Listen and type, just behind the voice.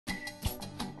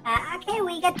Okay,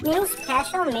 we got new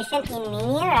special mission in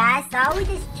Minion, right? So we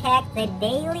just check the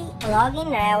daily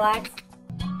login rewards.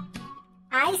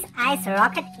 Ice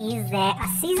Rocket is a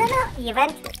seasonal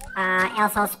event.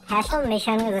 Also special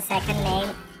mission, the second name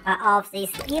of this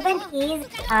event is,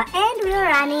 and we're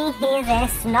running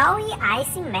his snowy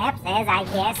icy maps as I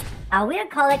guess. We're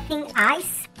collecting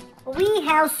ice. We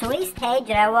have 3 stage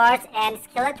rewards and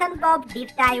Skeleton Bob, Deep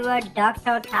Diver,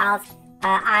 Dr. Carl's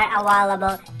are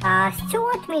available.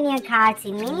 Stewart Minion cards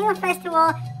in Minion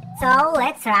Festival, so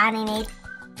let's run in it.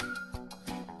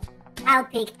 I'll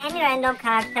pick any random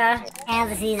character, and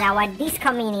this is our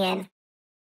Disco Minion.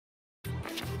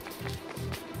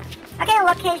 Okay,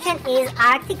 location is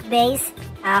Arctic Base.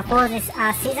 For this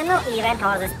seasonal event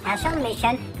or the special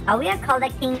mission, we are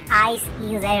collecting ice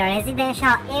in the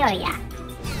residential area.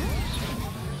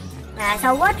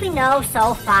 So what we know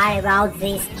so far about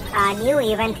this new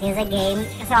event in the game.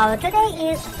 So today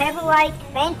is February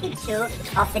 22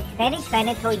 of the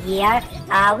 2022 year.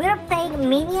 We are playing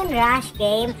Minion Rush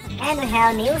game and we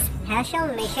have new special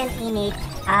mission in it.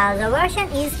 The version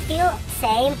is still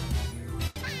same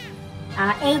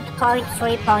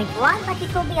 8.3.1, but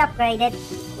it will be upgraded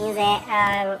in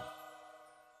the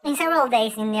in several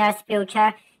days in near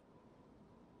future.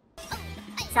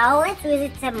 So let's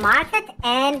visit the market,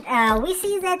 and we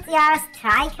see that there are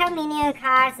striker minion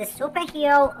cards, the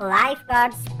superhero,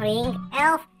 lifeguard, spring,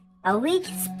 elf, a witch,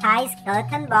 spy,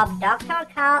 skeleton bob, Dr.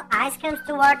 Carl, ice cream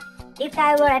steward, deep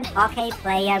diver, and hockey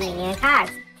player minion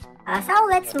cards. So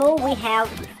let's move. We have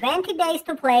 20 days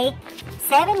to play,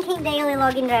 17 daily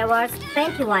login rewards,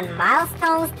 21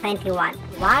 milestones, 21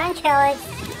 warrant challenge,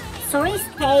 3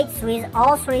 stages with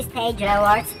all 3 stage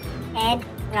rewards, and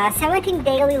 17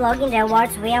 daily login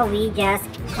rewards where we just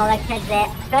collected the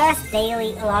first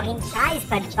daily login prize,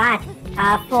 but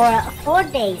for 4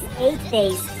 days, 8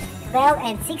 days, 12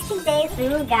 and 16 days we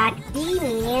will get the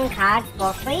minion cards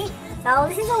for free. So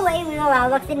this is the way we will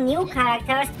unlock the new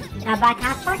characters, but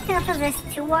unfortunately the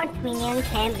Steward Minion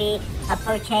can be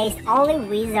purchased only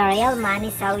with the real money,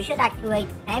 so we should activate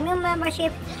premium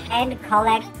membership and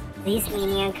collect these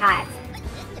minion cards.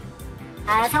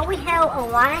 So we have a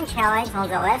warrant challenge on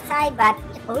the left side, but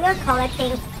we are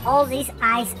collecting all this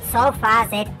ice so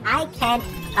fast that I can't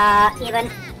even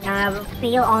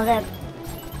feel on the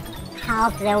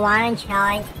half the warrant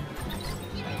challenge.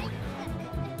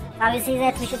 So you see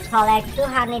that we should collect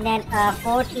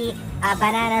 240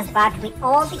 bananas, but we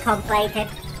already completed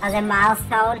the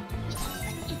milestone.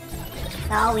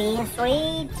 So in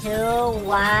 3, 2,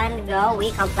 1, go,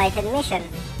 we completed mission.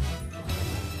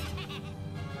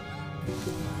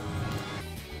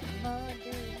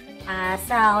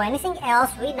 So anything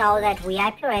else, we know that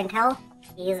VIP rental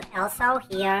is also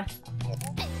here.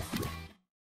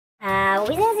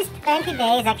 Within these 20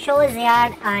 days, actually there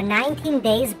are 19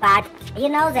 days, but you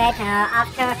know that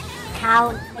after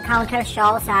the counter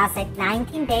shows us that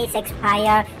 19 days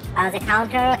expire, the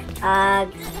counter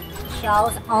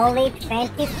shows only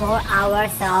 24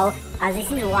 hours, so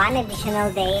this is 1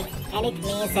 additional day, and it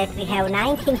means that we have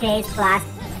 19 days plus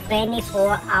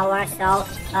 24 hours. So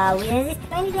within these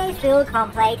 20 days we will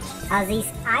complete this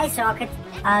Ice Rocket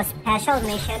special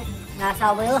mission.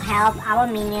 So we will help our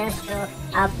minions to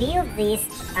build this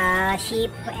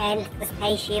ship and the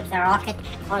spaceship, the rocket,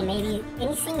 or maybe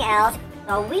anything else.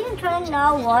 So we don't really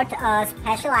know what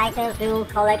special items we will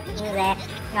collect in the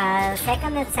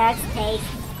second and third stage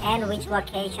and which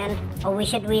location we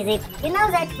should visit. You know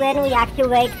that when we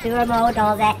activate Fever mode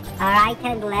on the right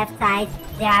and left side,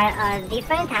 there are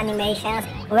different animations,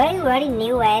 very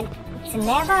new, and it's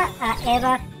never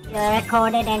ever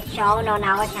recorded and shown on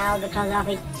our channel because of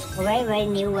it's very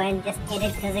new and just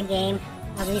added to the game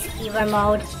of this Fever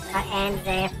mode and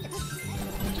the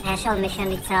special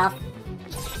mission itself.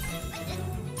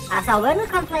 So when we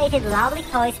completed Lovely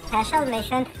Toy special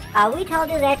mission, we told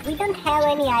you that we don't have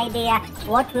any idea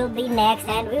what will be next,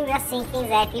 and we were thinking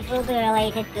that it will be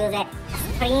related to the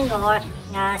spring or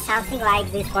something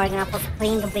like this, for example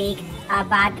Spring Week,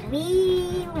 but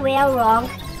we were wrong,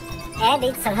 and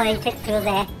it's related to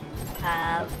the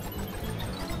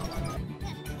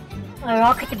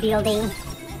rocket building.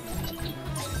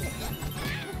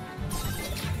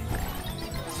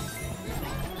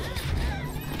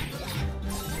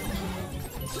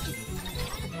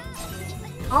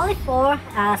 Only 4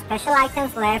 special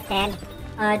items left and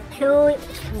 2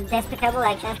 despicable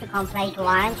actions to complete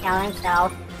warrant challenge,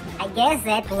 so I guess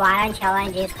that warrant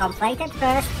challenge is completed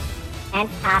first, and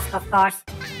task of course.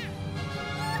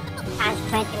 And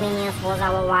 20 minions was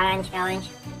our warrant challenge.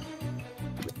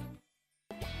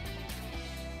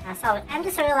 So I'm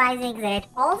just realizing that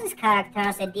all these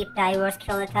characters, the Deep Diver,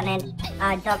 Skeleton,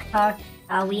 and Doctor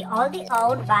we already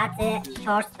own, but the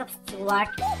shortstop Stewart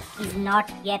is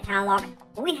not yet unlocked.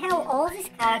 We have all these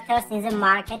characters in the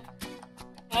market,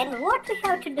 and what we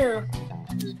have to do?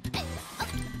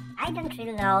 I don't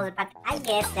really know, but I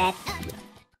guess that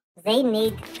they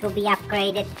need to be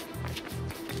upgraded.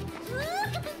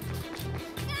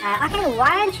 Okay,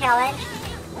 Warren Challenge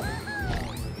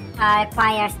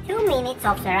requires 2 minutes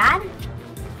of the run,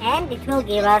 and it will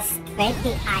give us 20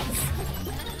 ice.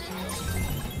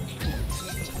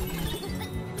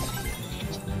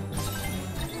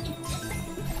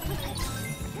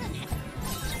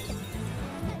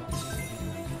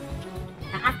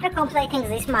 After completing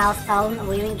this milestone,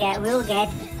 we will get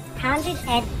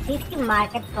 150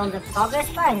 market from the progress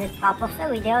bar in the top of the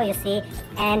video, you see,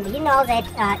 and you know that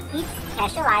each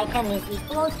special item is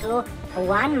equal to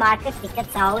 1 market ticket,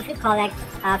 so if you collect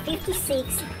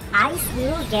 56 ice, we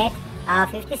will get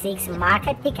 56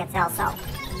 market tickets also.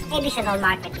 Additional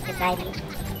market tickets, I mean.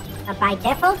 By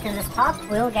default, in the spot,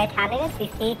 we will get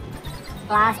 150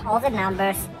 plus all the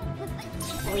numbers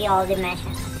we already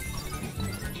mentioned.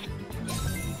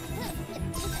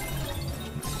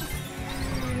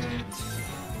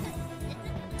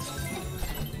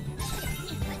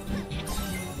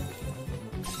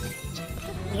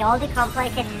 We already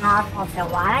completed half of the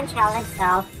Warren Challenge,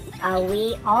 so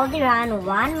we already run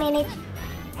 1 minute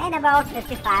and about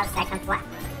 55 seconds left.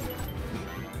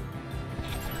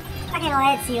 Okay,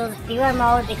 let's use viewer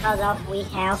mode because we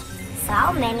have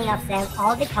so many of them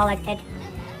already collected.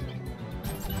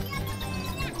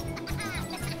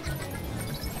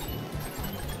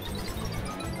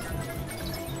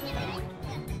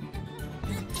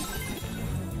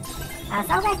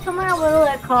 So guys, tomorrow we will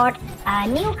record a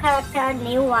new character,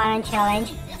 new Warren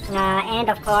Challenge, and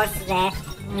of course the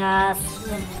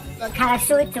character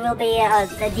suit will be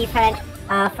different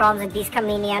from the Disco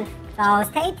Minion. So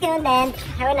stay tuned and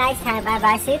have a nice time. Bye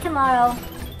bye, see you tomorrow.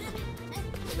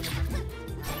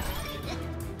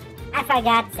 I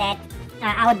forgot that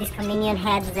our Disco Minion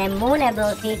had the moon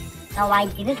ability, so I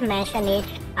didn't mention it.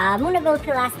 Moon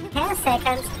ability lasts 10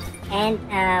 seconds, and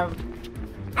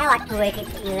I like to wait it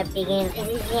in the beginning, in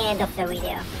the end of the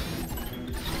video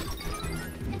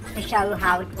to show you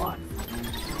how it works.